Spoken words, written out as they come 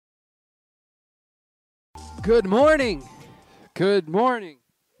Good morning. Good morning.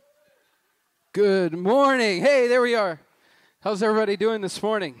 Good morning. Hey, there we are. How's everybody doing this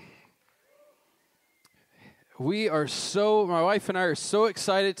morning? My wife and I are so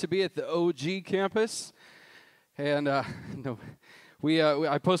excited to be at the OG campus. And I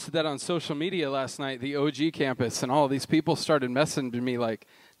posted that on social media last night, the OG campus, and all these people started messaging me like,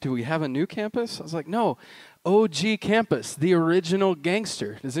 do we have a new campus? I was like, no, OG campus, the original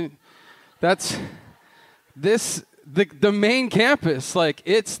gangster. The main campus, like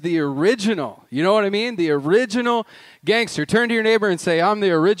it's the original. You know what I mean? The original gangster. Turn to your neighbor and say, I'm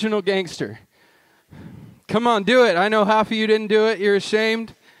the original gangster. Come on, do it. I know half of you didn't do it. You're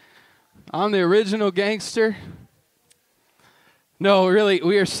ashamed. I'm the original gangster. No, really,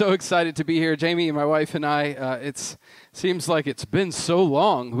 we are so excited to be here. Jamie, my wife, and I, it seems like it's been so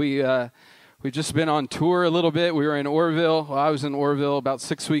long. We've just been on tour a little bit. We were in Orville. Well, I was in Orville about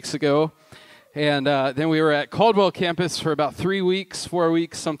 6 weeks ago. And then we were at Caldwell campus for about 3 weeks, 4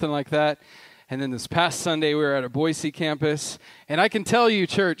 weeks, something like that. And then this past Sunday, we were at a Boise campus. And I can tell you,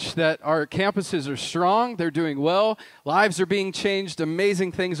 church, that our campuses are strong. They're doing well. Lives are being changed.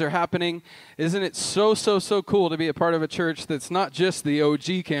 Amazing things are happening. Isn't it so cool to be a part of a church that's not just the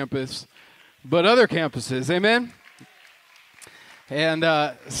OG campus, but other campuses? Amen? And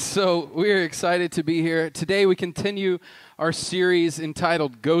so we're excited to be here. Today we continue our series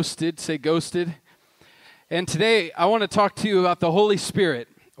entitled Ghosted. Say Ghosted. And today I want to talk to you about the Holy Spirit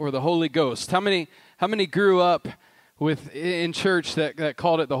or the Holy Ghost. How many grew up in church that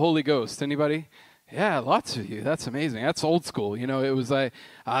called it the Holy Ghost? Anybody? Yeah, lots of you. That's amazing. That's old school. You know, it was like,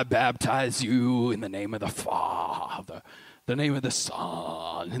 I baptize you in the name of the Father, the name of the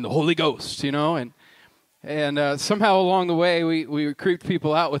Son, and the Holy Ghost, you know, and somehow along the way, we creeped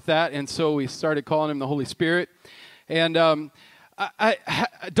people out with that, and so we started calling him the Holy Spirit. And I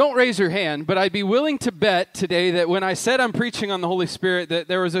don't raise your hand, but I'd be willing to bet today that when I said I'm preaching on the Holy Spirit, that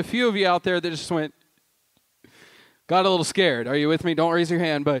there was a few of you out there that just got a little scared. Are you with me? Don't raise your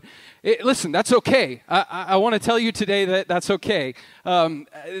hand, but listen, that's okay. I want to tell you today that that's okay.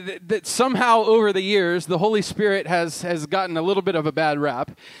 That somehow over the years, the Holy Spirit has gotten a little bit of a bad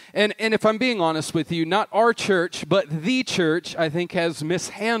rap. And if I'm being honest with you, not our church, but the church, I think, has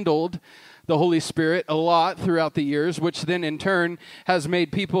mishandled the Holy Spirit a lot throughout the years, which then in turn has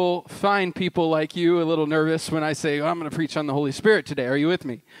made fine people like you a little nervous when I say, I'm going to preach on the Holy Spirit today. Are you with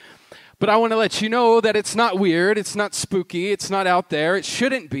me? But I want to let you know that it's not weird, it's not spooky, it's not out there, it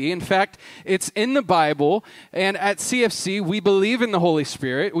shouldn't be. In fact, it's in the Bible, and at CFC, we believe in the Holy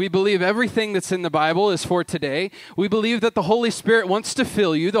Spirit. We believe everything that's in the Bible is for today. We believe that the Holy Spirit wants to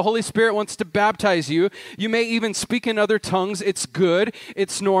fill you. The Holy Spirit wants to baptize you. You may even speak in other tongues. It's good,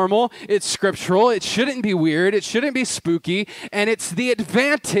 it's normal, it's scriptural, it shouldn't be weird, it shouldn't be spooky, and it's the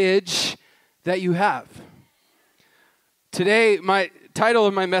advantage that you have. Today, my title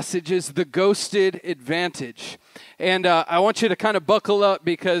of my message is The Ghosted Advantage. And I want you to kind of buckle up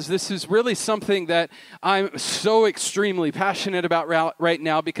because this is really something that I'm so extremely passionate about right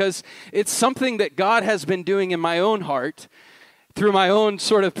now because it's something that God has been doing in my own heart through my own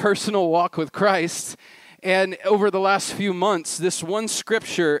sort of personal walk with Christ. And over the last few months, this one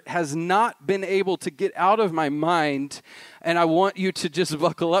scripture has not been able to get out of my mind. And I want you to just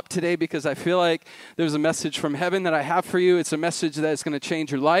buckle up today because I feel like there's a message from heaven that I have for you. It's a message that is going to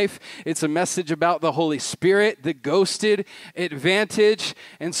change your life. It's a message about the Holy Spirit, the ghosted advantage.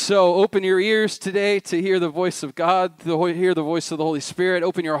 And so open your ears today to hear the voice of God, to hear the voice of the Holy Spirit.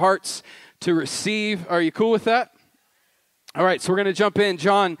 Open your hearts to receive. Are you cool with that? All right, so we're going to jump in.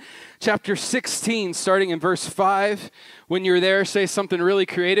 John chapter 16, starting in verse 5. When you're there, say something really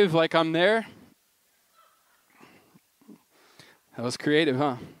creative like I'm there. That was creative,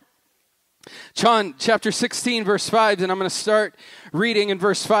 huh? John chapter 16, verse 5, and I'm going to start reading in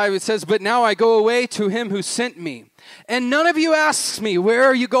verse 5. It says, "But now I go away to him who sent me, and none of you asks me, 'Where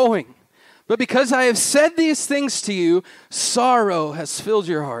are you going?' But because I have said these things to you, sorrow has filled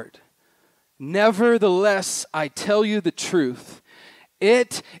your heart. Nevertheless, I tell you the truth.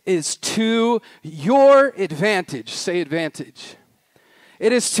 It is to your advantage." Say advantage.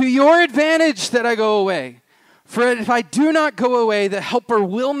 "It is to your advantage that I go away. For if I do not go away, the Helper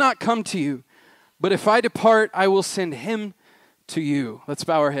will not come to you. But if I depart, I will send him to you." Let's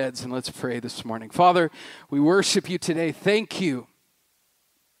bow our heads and let's pray this morning. Father, we worship you today. Thank you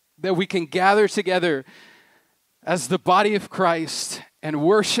that we can gather together as the body of Christ and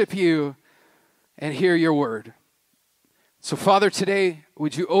worship you and hear your word. So, Father, today,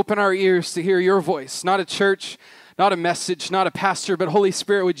 would you open our ears to hear your voice? Not a church not a message, not a pastor, but Holy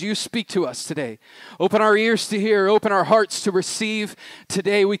Spirit, would you speak to us today? Open our ears to hear, open our hearts to receive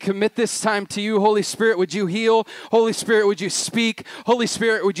today. We commit this time to you. Holy Spirit, would you heal? Holy Spirit, would you speak? Holy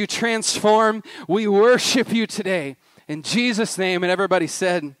Spirit, would you transform? We worship you today. In Jesus' name, and everybody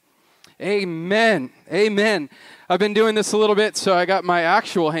said, amen. Amen. I've been doing this a little bit, so I got my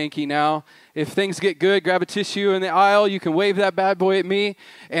actual hanky now. If things get good, grab a tissue in the aisle. You can wave that bad boy at me.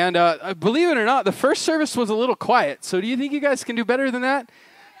 And believe it or not, the first service was a little quiet. So do you think you guys can do better than that?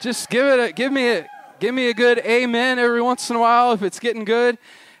 Just give me a good amen every once in a while if it's getting good,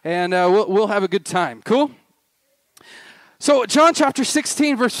 and we'll have a good time. Cool? So John chapter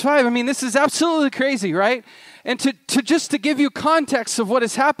 16, verse 5, I mean, this is absolutely crazy, right? And to give you context of what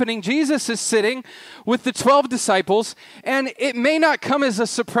is happening, Jesus is sitting with the 12 disciples, and it may not come as a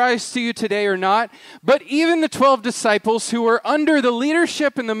surprise to you today or not, but even the 12 disciples who were under the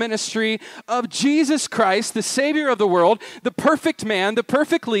leadership and the ministry of Jesus Christ, the Savior of the world, the perfect man, the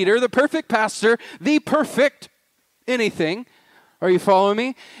perfect leader, the perfect pastor, the perfect anything. Are you following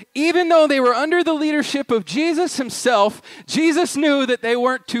me? Even though they were under the leadership of Jesus himself, Jesus knew that they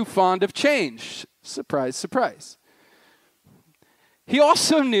weren't too fond of change. Surprise, surprise. He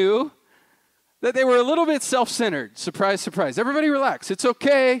also knew that they were a little bit self-centered. Surprise, surprise. Everybody relax. It's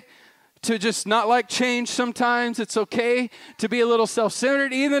okay to just not like change sometimes. It's okay to be a little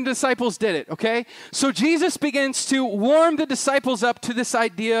self-centered. Even the disciples did it, okay? So Jesus begins to warm the disciples up to this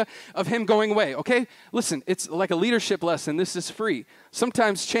idea of him going away, okay? Listen, it's like a leadership lesson. This is free.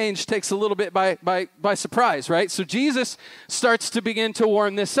 Sometimes change takes a little bit by surprise, right? So Jesus starts to begin to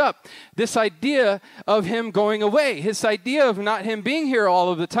warm this up. This idea of him going away. His idea of not him being here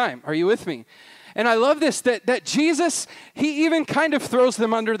all of the time. Are you with me? And I love this, that Jesus, he even kind of throws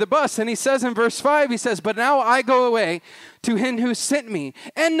them under the bus. And he says in verse 5, he says, but now I go away to him who sent me.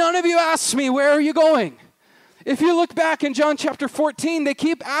 And none of you ask me, where are you going? If you look back in John chapter 14, they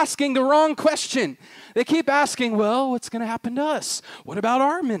keep asking the wrong question. They keep asking, well, what's going to happen to us? What about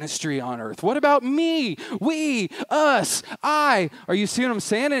our ministry on earth? What about me, we, us, I? Are you seeing what I'm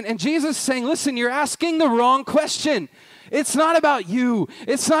saying? And Jesus is saying, listen, you're asking the wrong question. It's not about you.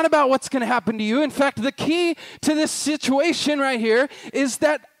 It's not about what's going to happen to you. In fact, the key to this situation right here is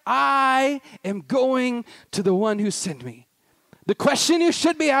that I am going to the one who sent me. The question you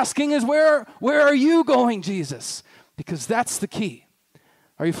should be asking is, where are you going, Jesus? Because that's the key.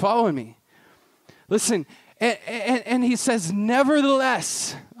 Are you following me? Listen, and he says,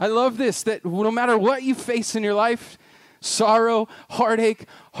 nevertheless, I love this, that no matter what you face in your life, sorrow, heartache,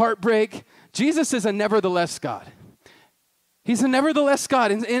 heartbreak, Jesus is a nevertheless God. He's a nevertheless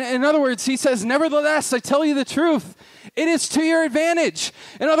God. In other words, he says, nevertheless, I tell you the truth. It is to your advantage.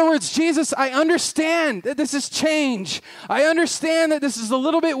 In other words, Jesus, I understand that this is change. I understand that this is a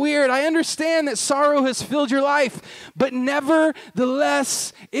little bit weird. I understand that sorrow has filled your life. But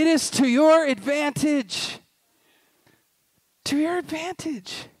nevertheless, it is to your advantage. To your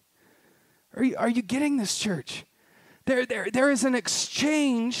advantage. Are you getting this, church? There is an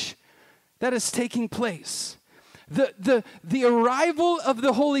exchange that is taking place. The arrival of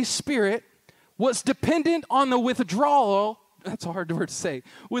the Holy Spirit was dependent on the withdrawal, that's a hard word to say,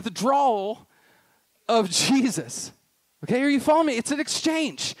 withdrawal of Jesus. Okay, are you following me? It's an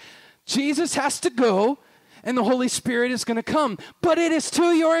exchange. Jesus has to go, and the Holy Spirit is going to come. But it is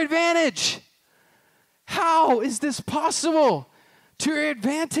to your advantage. How is this possible? To your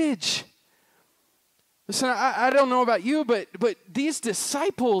advantage. Listen, I don't know about you, but these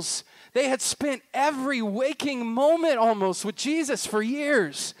disciples, they had spent every waking moment almost with Jesus for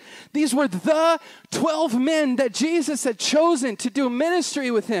years. These were the 12 men that Jesus had chosen to do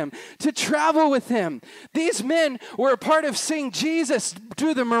ministry with him, to travel with him. These men were a part of seeing Jesus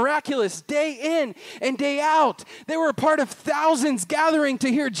do the miraculous day in and day out. They were a part of thousands gathering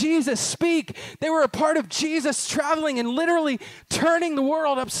to hear Jesus speak. They were a part of Jesus traveling and literally turning the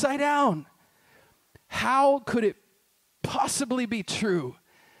world upside down. How could it possibly be true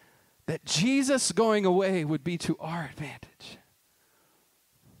that Jesus going away would be to our advantage?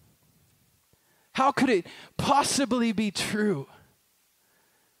 How could it possibly be true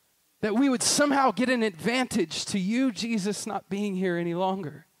that we would somehow get an advantage to you, Jesus, not being here any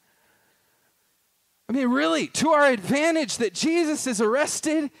longer? I mean, really, to our advantage that Jesus is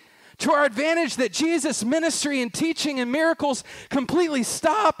arrested, To our advantage that Jesus' ministry and teaching and miracles completely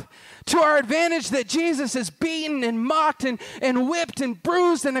stop. To our advantage that Jesus is beaten and mocked and whipped and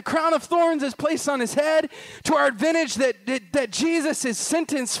bruised and a crown of thorns is placed on his head. To our advantage that Jesus is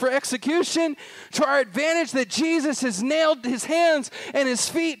sentenced for execution. To our advantage that Jesus has nailed his hands and his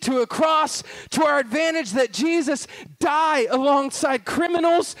feet to a cross. To our advantage that Jesus died alongside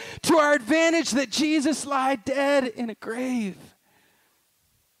criminals. To our advantage that Jesus lied dead in a grave.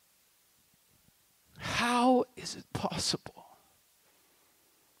 How is it possible?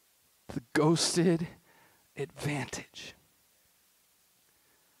 The ghosted advantage.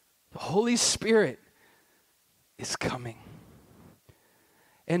 The Holy Spirit is coming.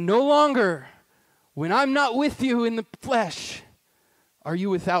 And no longer, when I'm not with you in the flesh, are you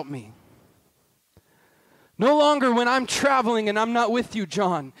without me. No longer when I'm traveling and I'm not with you,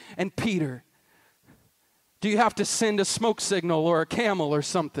 John and Peter, do you have to send a smoke signal or a camel or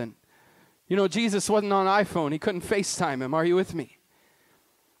something. You know, Jesus wasn't on iPhone. He couldn't FaceTime him. Are you with me?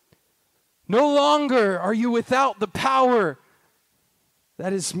 No longer are you without the power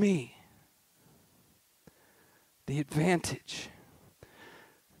that is me. The advantage.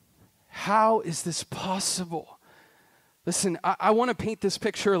 How is this possible? Listen, I want to paint this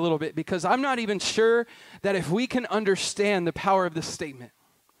picture a little bit because I'm not even sure that if we can understand the power of this statement.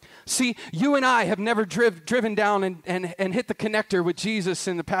 See, you and I have never driven down and hit the connector with Jesus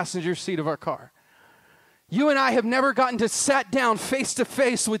in the passenger seat of our car. You and I have never gotten to sat down face to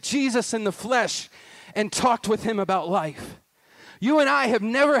face with Jesus in the flesh and talked with him about life. You and I have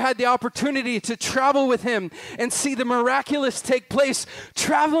never had the opportunity to travel with him and see the miraculous take place,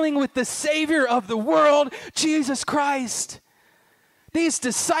 traveling with the Savior of the world, Jesus Christ. These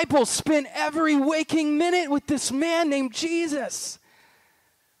disciples spent every waking minute with this man named Jesus.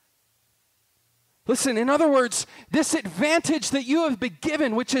 Listen, in other words, this advantage that you have been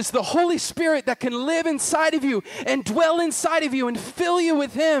given, which is the Holy Spirit that can live inside of you and dwell inside of you and fill you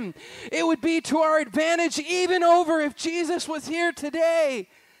with him, it would be to our advantage even over if Jesus was here today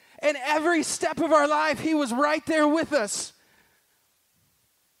and every step of our life he was right there with us.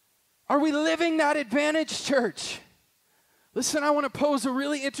 Are we living that advantage, church? Listen, I want to pose a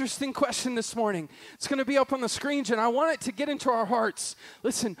really interesting question this morning. It's going to be up on the screens, and I want it to get into our hearts.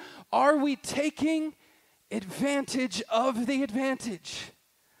 Listen, are we taking advantage of the advantage?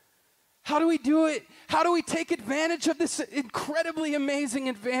 How do we do it? How do we take advantage of this incredibly amazing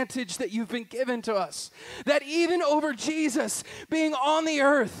advantage that you've been given to us? That even over Jesus being on the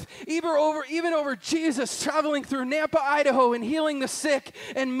earth, even over Jesus traveling through Nampa, Idaho, and healing the sick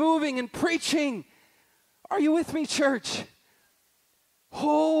and moving and preaching. Are you with me, church?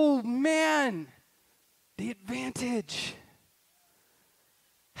 Oh, man, the advantage.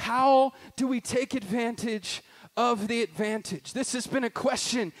 How do we take advantage of the advantage? This has been a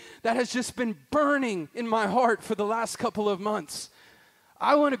question that has just been burning in my heart for the last couple of months.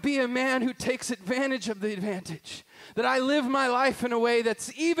 I want to be a man who takes advantage of the advantage, that I live my life in a way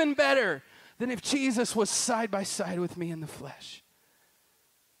that's even better than if Jesus was side by side with me in the flesh.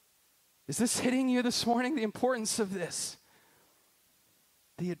 Is this hitting you this morning, the importance of this?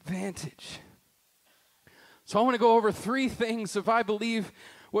 The advantage. So I want to go over three things if I believe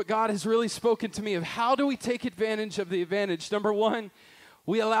what God has really spoken to me of how do we take advantage of the advantage. Number one,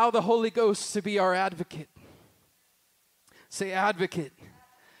 we allow the Holy Ghost to be our advocate. Say advocate.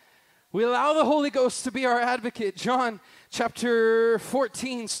 We allow the Holy Ghost to be our advocate. John chapter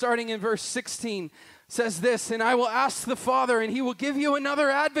 14, starting in verse 16, says this, and I will ask the Father, and he will give you another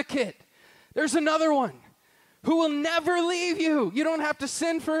advocate. There's another one who will never leave you. You don't have to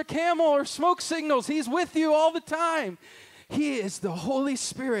send for a camel or smoke signals. He's with you all the time. He is the Holy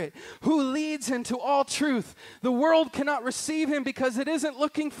Spirit who leads into all truth. The world cannot receive him because it isn't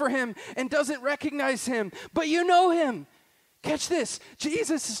looking for him and doesn't recognize him. But you know him. Catch this.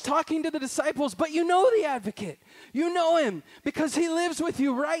 Jesus is talking to the disciples, but you know the advocate. You know him because he lives with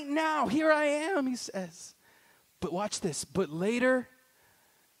you right now. Here I am, he says. But watch this. But later,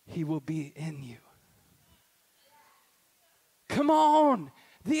 he will be in you. Come on,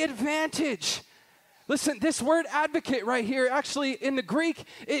 the advantage. Listen, this word advocate right here, actually in the Greek,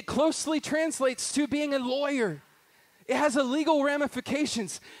 it closely translates to being a lawyer. It has a legal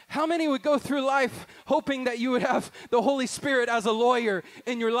ramifications. How many would go through life hoping that you would have the Holy Spirit as a lawyer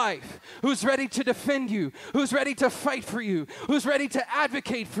in your life, who's ready to defend you, who's ready to fight for you, who's ready to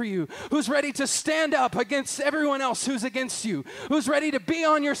advocate for you, who's ready to stand up against everyone else who's against you, who's ready to be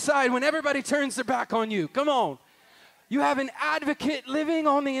on your side when everybody turns their back on you? Come on. You have an advocate living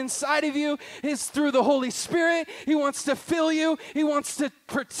on the inside of you. It's through the Holy Spirit. He wants to fill you. He wants to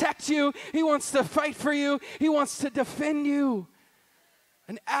protect you. He wants to fight for you. He wants to defend you.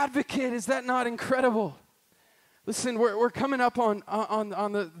 An advocate, is that not incredible? Listen, we're coming up on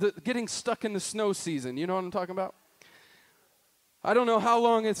the getting stuck in the snow season. You know what I'm talking about? I don't know how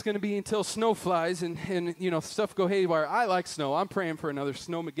long it's going to be until snow flies and stuff go haywire. I like snow. I'm praying for another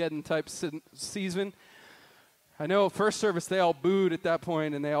Snowmageddon type season. I know first service they all booed at that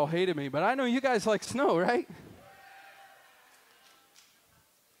point and they all hated me, but I know you guys like snow, right?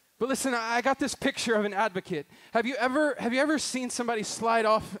 But listen, I got this picture of an advocate. Have you ever seen somebody slide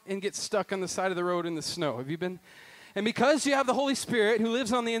off and get stuck on the side of the road in the snow? Have you been? And because you have the Holy Spirit who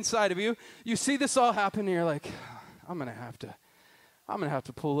lives on the inside of you, you see this all happen and you're like, I'm gonna have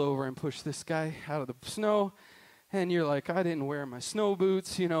to pull over and push this guy out of the snow. And you're like, I didn't wear my snow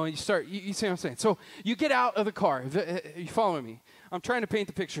boots, and you see what I'm saying? So you get out of the car. You following me? I'm trying to paint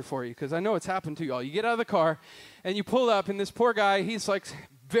the picture for you because I know it's happened to you all. You get out of the car and you pull up and this poor guy, he's like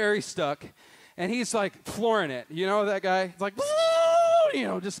very stuck and he's like flooring it. You know that guy? He's like,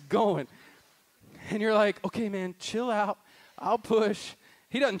 just going. And you're like, okay, man, chill out. I'll push.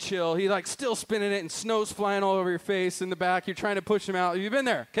 He doesn't chill. He like still spinning it and snow's flying all over your face in the back. You're trying to push him out. You've been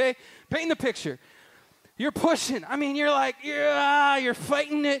there, okay? Paint the picture. You're pushing. I mean, you're like, you're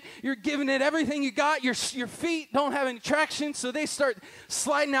fighting it. You're giving it everything you got. Your feet don't have any traction, so they start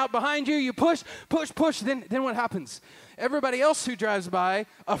sliding out behind you. You push. Then what happens? Everybody else who drives by,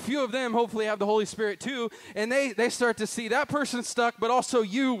 a few of them hopefully have the Holy Spirit too, and they start to see that person stuck, but also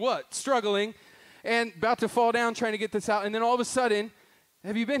you, struggling and about to fall down trying to get this out. And then all of a sudden,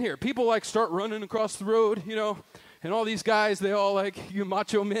 have you been here? People like start running across the road, and all these guys, they all like, you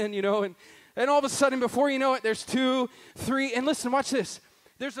macho men, and all of a sudden, before you know it, there's 2, 3, and listen, watch this.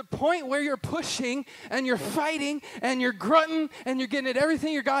 There's a point where you're pushing, and you're fighting, and you're grunting, and you're getting at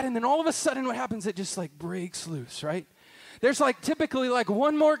everything you got, and then all of a sudden, what happens? It just like breaks loose, right? There's like typically like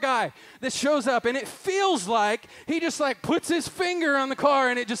one more guy that shows up, and it feels like he just like puts his finger on the car,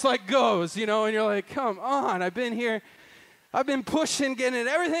 and it just like goes, and you're like, come on, I've been here. I've been pushing, getting at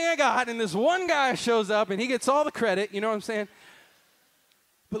everything I got, and this one guy shows up, and he gets all the credit, you know what I'm saying?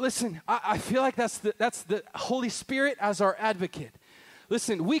 But listen, I feel like that's the Holy Spirit as our advocate.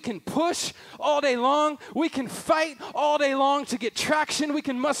 Listen, we can push all day long. We can fight all day long to get traction. We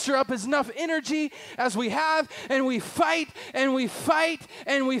can muster up as enough energy as we have, and we fight, and we fight,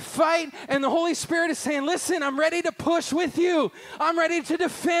 and we fight. And the Holy Spirit is saying, listen, I'm ready to push with you. I'm ready to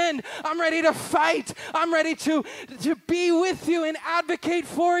defend. I'm ready to fight. I'm ready to be with you and advocate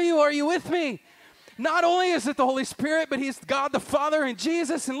for you. Are you with me? Not only is it the Holy Spirit, but he's God the Father and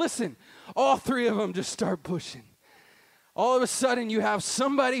Jesus. And listen, all three of them just start pushing. All of a sudden, you have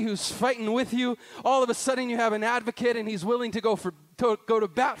somebody who's fighting with you. All of a sudden, you have an advocate, and he's willing to go to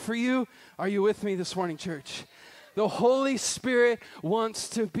bat for you. Are you with me this morning, church? The Holy Spirit wants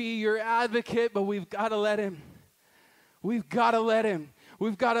to be your advocate, but we've got to let him. We've got to let him.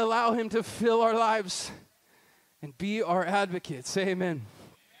 We've got to allow him to fill our lives and be our advocate. Say amen.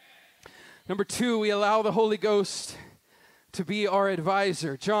 Number 2, we allow the Holy Ghost to be our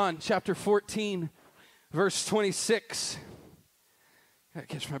advisor. John chapter 14, verse 26. Gotta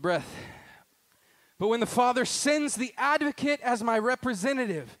catch my breath. But when the Father sends the advocate as my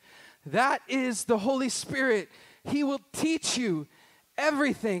representative, that is the Holy Spirit, he will teach you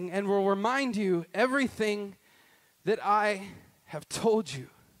everything and will remind you everything that I have told you.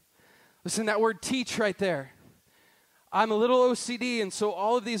 Listen, that word teach right there. I'm a little OCD, and so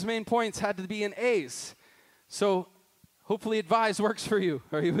all of these main points had to be in A's. So hopefully advise works for you.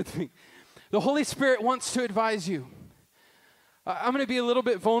 Are you with me? The Holy Spirit wants to advise you. I'm going to be a little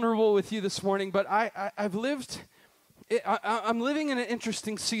bit vulnerable with you this morning, but I'm living in an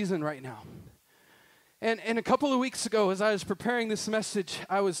interesting season right now. And a couple of weeks ago, as I was preparing this message,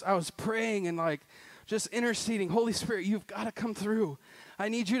 I was praying and like just interceding. Holy Spirit, you've got to come through. I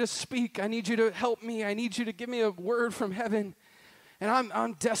need you to speak. I need you to help me. I need you to give me a word from heaven. And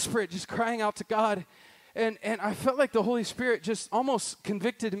I'm desperate, just crying out to God. And I felt like the Holy Spirit just almost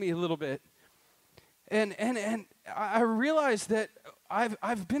convicted me a little bit. And I realized that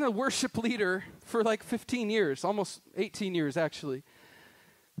I've been a worship leader for like 15 years, almost 18 years actually.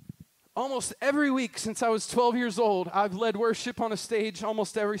 Almost every week since I was 12 years old, I've led worship on a stage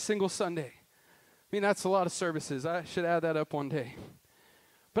almost every single Sunday. I mean, that's a lot of services. I should add that up one day.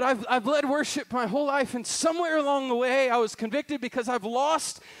 But I've led worship my whole life, and somewhere along the way, I was convicted because I've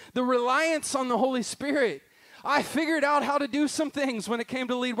lost the reliance on the Holy Spirit. I figured out how to do some things when it came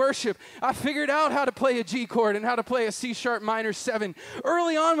to lead worship. I figured out how to play a G chord and how to play a C sharp minor 7.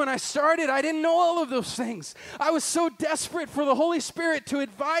 Early on when I started, I didn't know all of those things. I was so desperate for the Holy Spirit to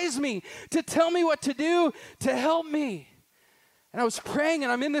advise me, to tell me what to do, to help me. And I was praying,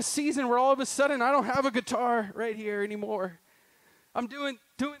 and I'm in this season where all of a sudden I don't have a guitar right here anymore. I'm doing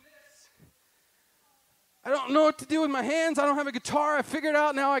this. I don't know what to do with my hands. I don't have a guitar. I figured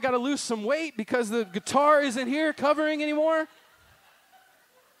out now I got to lose some weight because the guitar isn't here covering anymore.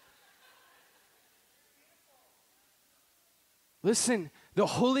 Listen, the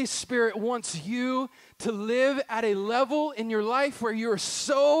Holy Spirit wants you to live at a level in your life where you are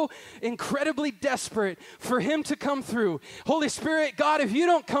so incredibly desperate for Him to come through. Holy Spirit, God, if you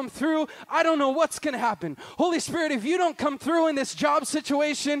don't come through, I don't know what's going to happen. Holy Spirit, if you don't come through in this job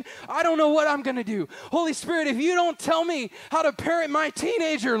situation, I don't know what I'm going to do. Holy Spirit, if you don't tell me how to parent my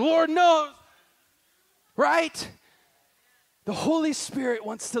teenager, Lord knows. Right? The Holy Spirit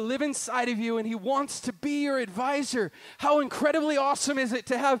wants to live inside of you, and He wants to be your advisor. How incredibly awesome is it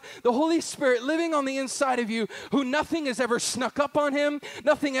to have the Holy Spirit living on the inside of you, who nothing has ever snuck up on Him,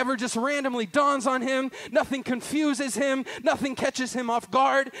 nothing ever just randomly dawns on Him, nothing confuses Him, nothing catches Him off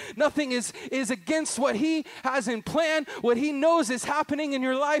guard, nothing is against what He has in plan, what He knows is happening in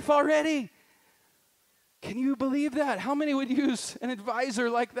your life already. Can you believe that? How many would use an advisor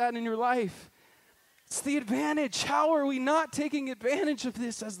like that in your life? It's the advantage. How are we not taking advantage of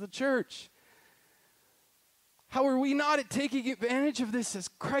this as the church? How are we not taking advantage of this as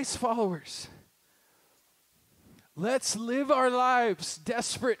Christ followers? Let's live our lives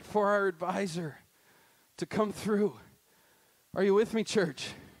desperate for our advisor to come through. Are you with me, church?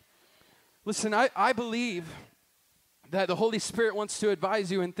 Listen, I believe that the Holy Spirit wants to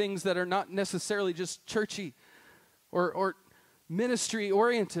advise you in things that are not necessarily just churchy or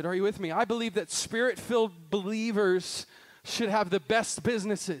ministry-oriented. Are you with me? I believe that Spirit-filled believers should have the best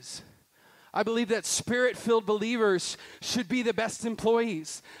businesses. I believe that Spirit-filled believers should be the best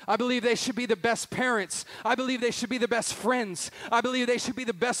employees. I believe they should be the best parents. I believe they should be the best friends. I believe they should be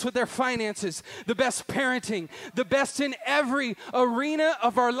the best with their finances, the best parenting, the best in every arena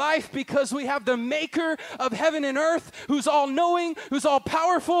of our life, because we have the maker of heaven and earth, who's all-knowing, who's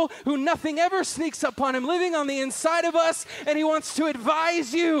all-powerful, who nothing ever sneaks up on Him, living on the inside of us, and He wants to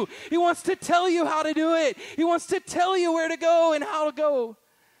advise you. He wants to tell you how to do it. He wants to tell you where to go and how to go.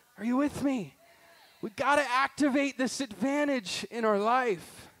 Are you with me? We got to activate this advantage in our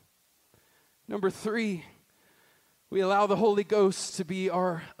life. Number 3, we allow the Holy Ghost to be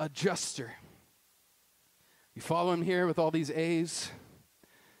our adjuster. You follow Him here with all these A's: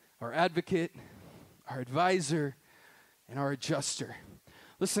 our advocate, our advisor, and our adjuster.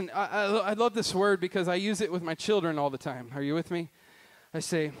 Listen, I love this word because I use it with my children all the time. Are you with me? I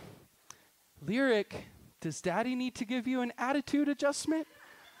say, Lyric, does Daddy need to give you an attitude adjustment?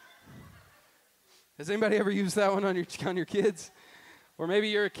 Has anybody ever used that one on your kids? Or maybe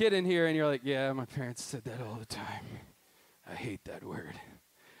you're a kid in here and you're like, yeah, my parents said that all the time. I hate that word.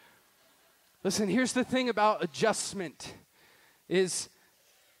 Listen, here's the thing about adjustment is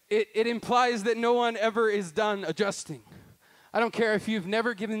it implies that no one ever is done adjusting. I don't care if you've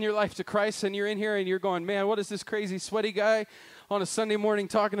never given your life to Christ and you're in here and you're going, man, what is this crazy sweaty guy on a Sunday morning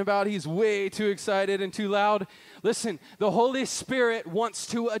talking about? He's way too excited and too loud. Listen, the Holy Spirit wants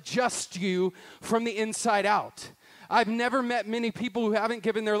to adjust you from the inside out. I've never met many people who haven't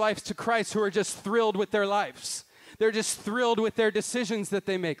given their lives to Christ who are just thrilled with their lives. They're just thrilled with their decisions that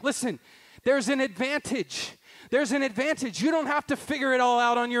they make. Listen, there's an advantage. There's an advantage. You don't have to figure it all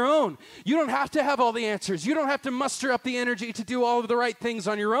out on your own. You don't have to have all the answers. You don't have to muster up the energy to do all of the right things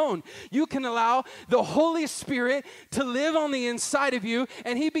on your own. You can allow the Holy Spirit to live on the inside of you,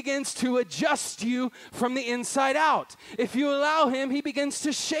 and He begins to adjust you from the inside out. If you allow Him, He begins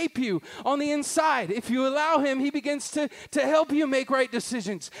to shape you on the inside. If you allow Him, He begins to help you make right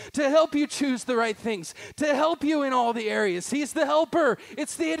decisions, to help you choose the right things, to help you in all the areas. He's the helper.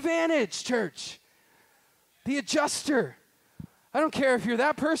 It's the advantage, church. The adjuster. I don't care if you're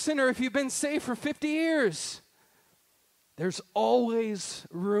that person or if you've been saved for 50 years. There's always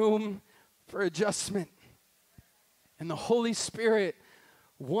room for adjustment. And the Holy Spirit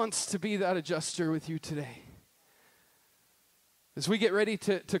wants to be that adjuster with you today. As we get ready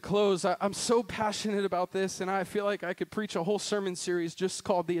to close, I'm so passionate about this, and I feel like I could preach a whole sermon series just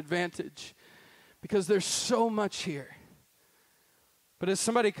called The Advantage, because there's so much here. But as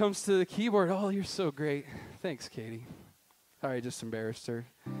somebody comes to the keyboard, oh, you're so great. Thanks, Katie. Sorry, I just embarrassed her.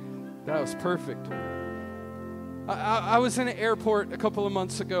 That was perfect. I was in an airport a couple of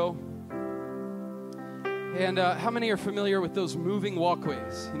months ago. And how many are familiar with those moving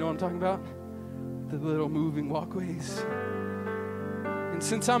walkways? You know what I'm talking about? The little moving walkways. And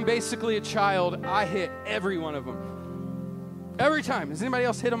since I'm basically a child, I hit every one of them. Every time. Has anybody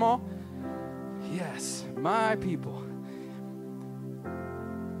else hit them all? Yes, my people.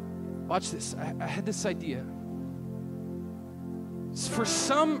 Watch this. I had this idea. For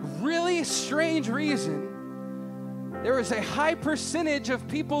some really strange reason, there is a high percentage of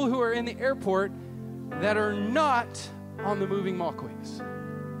people who are in the airport that are not on the moving walkways.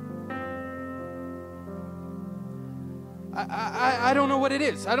 I don't know what it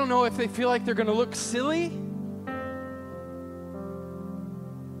is. I don't know if they feel like they're going to look silly.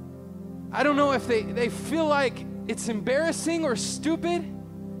 I don't know if they feel like it's embarrassing or stupid.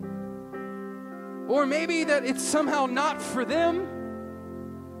 Or maybe that it's somehow not for them.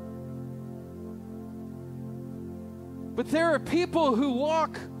 But there are people who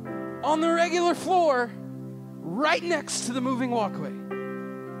walk on the regular floor right next to the moving walkway.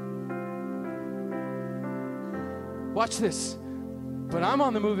 Watch this. But I'm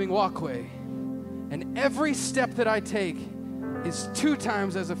on the moving walkway, and every step that I take is 2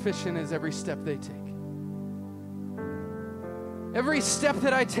 times as efficient as every step they take. Every step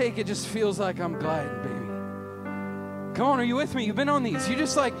that I take, it just feels like I'm gliding, baby. Come on, are you with me? You've been on these. You're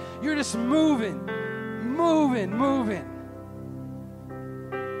just moving.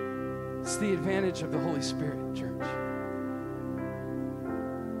 It's the advantage of the Holy Spirit, church.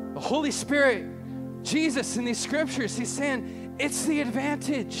 The Holy Spirit, Jesus in these scriptures, he's saying, it's the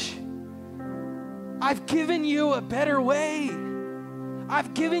advantage. I've given you a better way.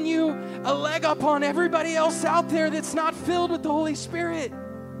 I've given you a leg up on everybody else out there that's not filled with the Holy Spirit.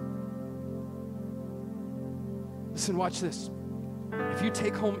 Listen, watch this. If you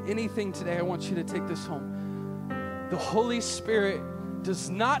take home anything today, I want you to take this home. The Holy Spirit does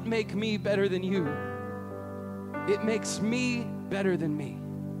not make me better than you. It makes me better than me.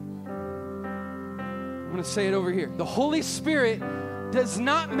 I'm going to say it over here. The Holy Spirit does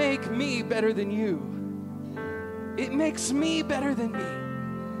not make me better than you. It makes me better than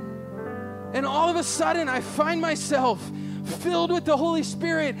me. And all of a sudden, I find myself filled with the Holy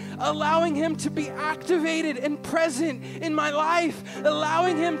Spirit, allowing him to be activated and present in my life,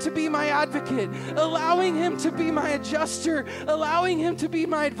 allowing him to be my advocate, allowing him to be my adjuster, allowing him to be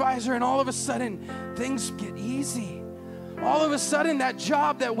my advisor. And all of a sudden, things get easy. All of a sudden, that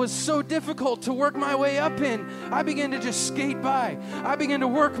job that was so difficult to work my way up in, I began to just skate by. I began to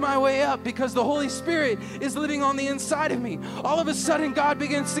work my way up because the Holy Spirit is living on the inside of me. All of a sudden, God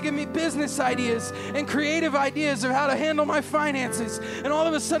begins to give me business ideas and creative ideas of how to handle my finances. And all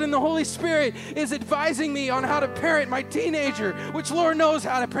of a sudden, the Holy Spirit is advising me on how to parent my teenager, which Lord knows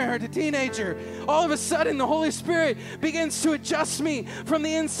how to parent a teenager. All of a sudden, the Holy Spirit begins to adjust me from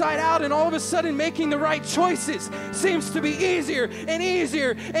the inside out, and all of a sudden, making the right choices seems to be easier and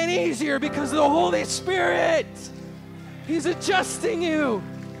easier and easier because of the Holy Spirit. He's adjusting you.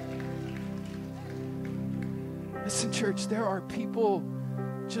 Listen, church, there are people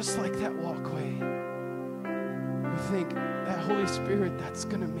just like that walkway who think that Holy Spirit, that's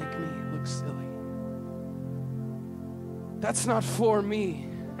going to make me look silly. That's not for me.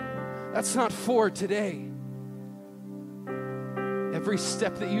 That's not for today. Every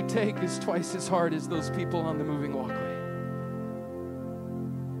step that you take is twice as hard as those people on the moving walkway.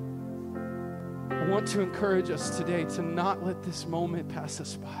 I want to encourage us today to not let this moment pass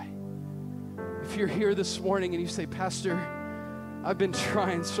us by. If you're here this morning and you say, Pastor, I've been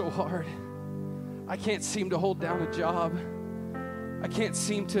trying so hard. I can't seem to hold down a job. I can't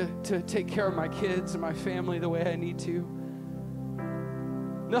seem to take care of my kids and my family the way I need to.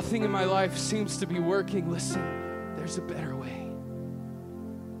 Nothing in my life seems to be working. Listen, there's a better way.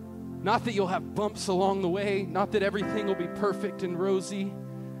 Not that you'll have bumps along the way, not that everything will be perfect and rosy.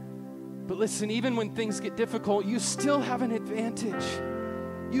 But listen, even when things get difficult, you still have an advantage.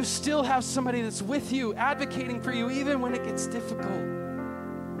 You still have somebody that's with you, advocating for you, even when it gets difficult.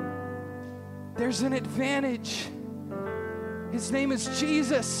 There's an advantage. His name is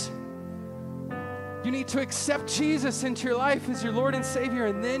Jesus. You need to accept Jesus into your life as your Lord and Savior,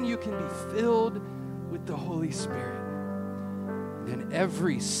 and then you can be filled with the Holy Spirit. And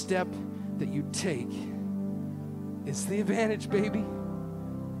every step that you take is the advantage, baby.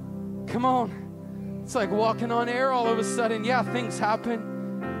 Come on. It's like walking on air all of a sudden. Yeah, things happen.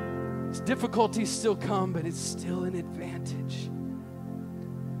 Difficulties still come, but it's still an advantage.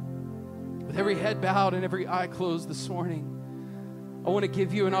 With every head bowed and every eye closed this morning, I want to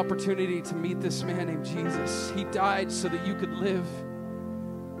give you an opportunity to meet this man named Jesus. He died so that you could live.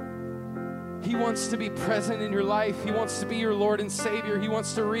 He wants to be present in your life. He wants to be your Lord and Savior. He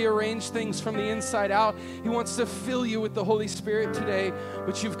wants to rearrange things from the inside out. He wants to fill you with the Holy Spirit today,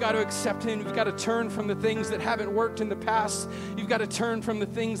 but you've got to accept Him. You've got to turn from the things that haven't worked in the past. You've got to turn from the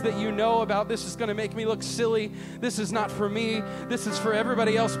things that you know about. This is going to make me look silly. This is not for me. This is for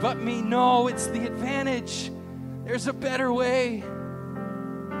everybody else but me. No, it's the advantage. There's a better way.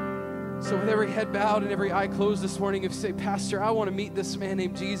 So So with every head bowed and every eye closed this morning, if you say, Pastor, I want to meet this man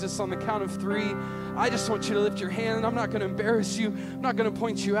named Jesus on the count of 3, I just want you to lift your hand. I'm not going to embarrass you. I'm not going to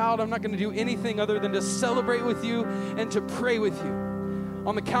point you out. I'm not going to do anything other than to celebrate with you and to pray with you.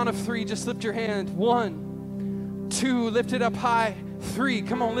 On the count of 3, just lift your hand. 1, 2, lift it up high. 3,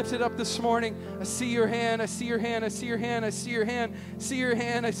 come on, lift it up this morning. I see your hand, I see your hand, I see your hand, I see your hand, see your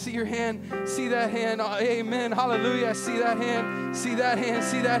hand, I see your hand, see that hand. Oh, amen, hallelujah, I see that hand, see that hand,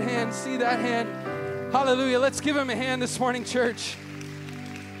 see that hand, see that hand. Hallelujah, let's give him a hand this morning, church.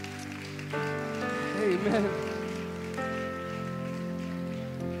 Amen.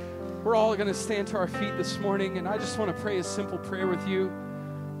 We're all going to stand to our feet this morning, and I just want to pray a simple prayer with you.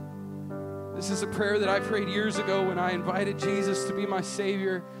 This is a prayer that I prayed years ago when I invited Jesus to be my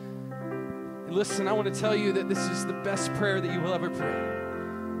Savior. And listen, I want to tell you that this is the best prayer that you will ever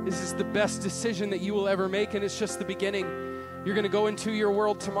pray. This is the best decision that you will ever make, and it's just the beginning. You're going to go into your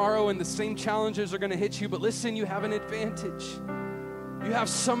world tomorrow, and the same challenges are going to hit you. But listen, you have an advantage. You have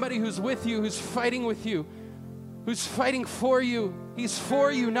somebody who's with you, who's fighting with you, who's fighting for you. He's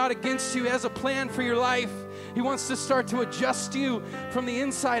for you, not against you. He has a plan for your life. He wants to start to adjust you from the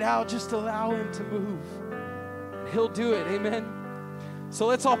inside out. Just allow him to move. He'll do it. Amen. So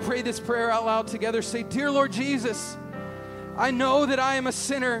let's all pray this prayer out loud together. Say, Dear Lord Jesus, I know that I am a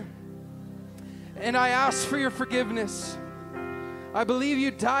sinner, and I ask for your forgiveness. I believe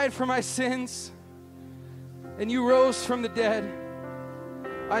you died for my sins, and you rose from the dead.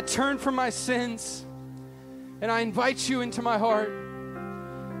 I turn from my sins, and I invite you into my heart.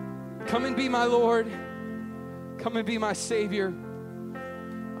 Come and be my Lord. Come and be my Savior.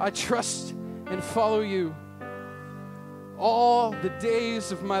 I trust and follow you all the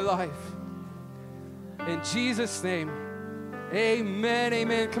days of my life. In Jesus' name, amen,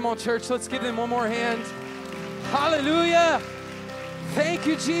 amen. Come on, church, let's give them one more hand. Hallelujah. Thank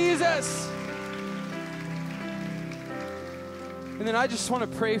you, Jesus. And then I just want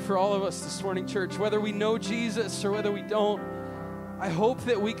to pray for all of us this morning, church, whether we know Jesus or whether we don't. I hope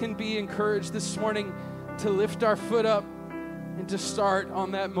that we can be encouraged this morning to lift our foot up and to start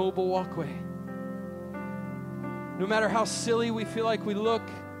on that mobile walkway. No matter how silly we feel like we look,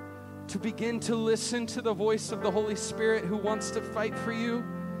 to begin to listen to the voice of the Holy Spirit who wants to fight for you,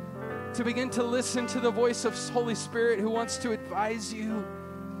 to begin to listen to the voice of Holy Spirit who wants to advise you.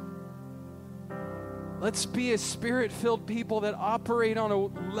 Let's be a Spirit-filled people that operate on a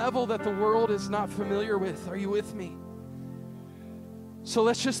level that the world is not familiar with. Are you with me? So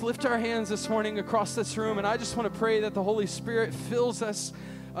let's just lift our hands this morning across this room, and I just want to pray that the Holy Spirit fills us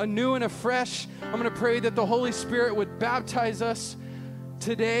anew and afresh. I'm going to pray that the Holy Spirit would baptize us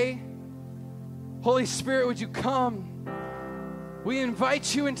today. Holy Spirit, would you come? We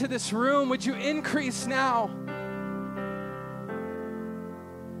invite you into this room. Would you increase now?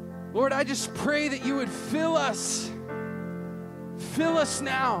 Lord, I just pray that you would fill us. Fill us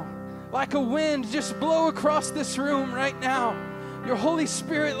now. Like a wind, just blow across this room right now. Your Holy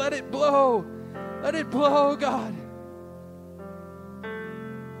Spirit, let it blow. Let it blow, God.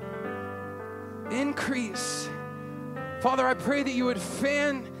 Increase. Father, I pray that you would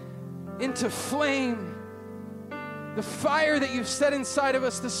fan into flame the fire that you've set inside of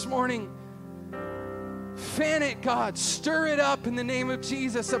us this morning. Fan it, God. Stir it up in the name of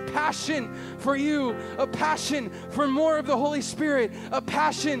Jesus. A passion for you. A passion for more of the Holy Spirit. A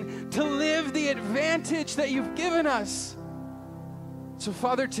passion to live the advantage that you've given us. So,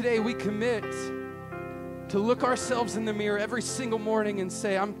 Father, today we commit to look ourselves in the mirror every single morning and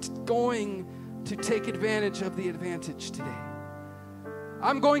say, I'm going to take advantage of the advantage today.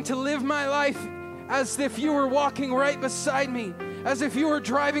 I'm going to live my life as if you were walking right beside me, as if you were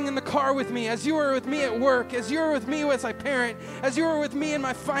driving in the car with me, as you were with me at work, as you were with me as my parent, as you were with me in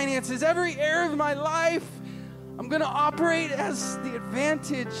my finances. Every area of my life, I'm going to operate as the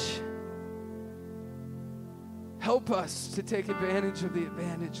advantage. Help us to take advantage of the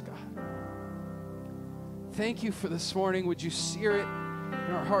advantage, God. Thank you for this morning. Would you sear it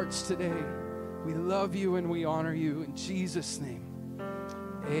in our hearts today? We love you and we honor you. In Jesus' name,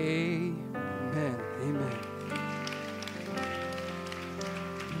 amen. Amen.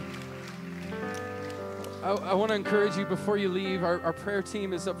 I want to encourage you before you leave. Our prayer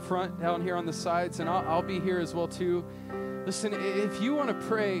team is up front down here on the sides, and I'll be here as well too. Listen, if you want to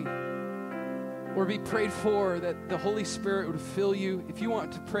pray or be prayed for, that the Holy Spirit would fill you, if you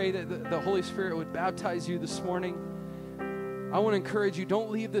want to pray that the Holy Spirit would baptize you this morning, I want to encourage you,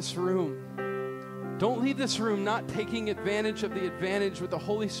 don't leave this room. Don't leave this room not taking advantage of the advantage with the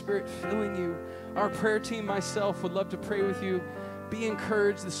Holy Spirit filling you. Our prayer team, myself, would love to pray with you. Be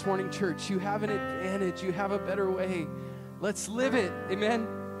encouraged this morning, church. You have an advantage. You have a better way. Let's live it. Amen.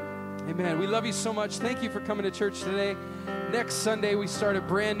 Amen. We love you so much. Thank you for coming to church today. Next Sunday, we start a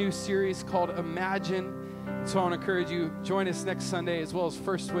brand new series called Imagine. So I want to encourage you, join us next Sunday as well as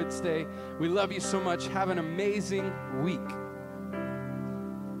First Wednesday. We love you so much. Have an amazing week.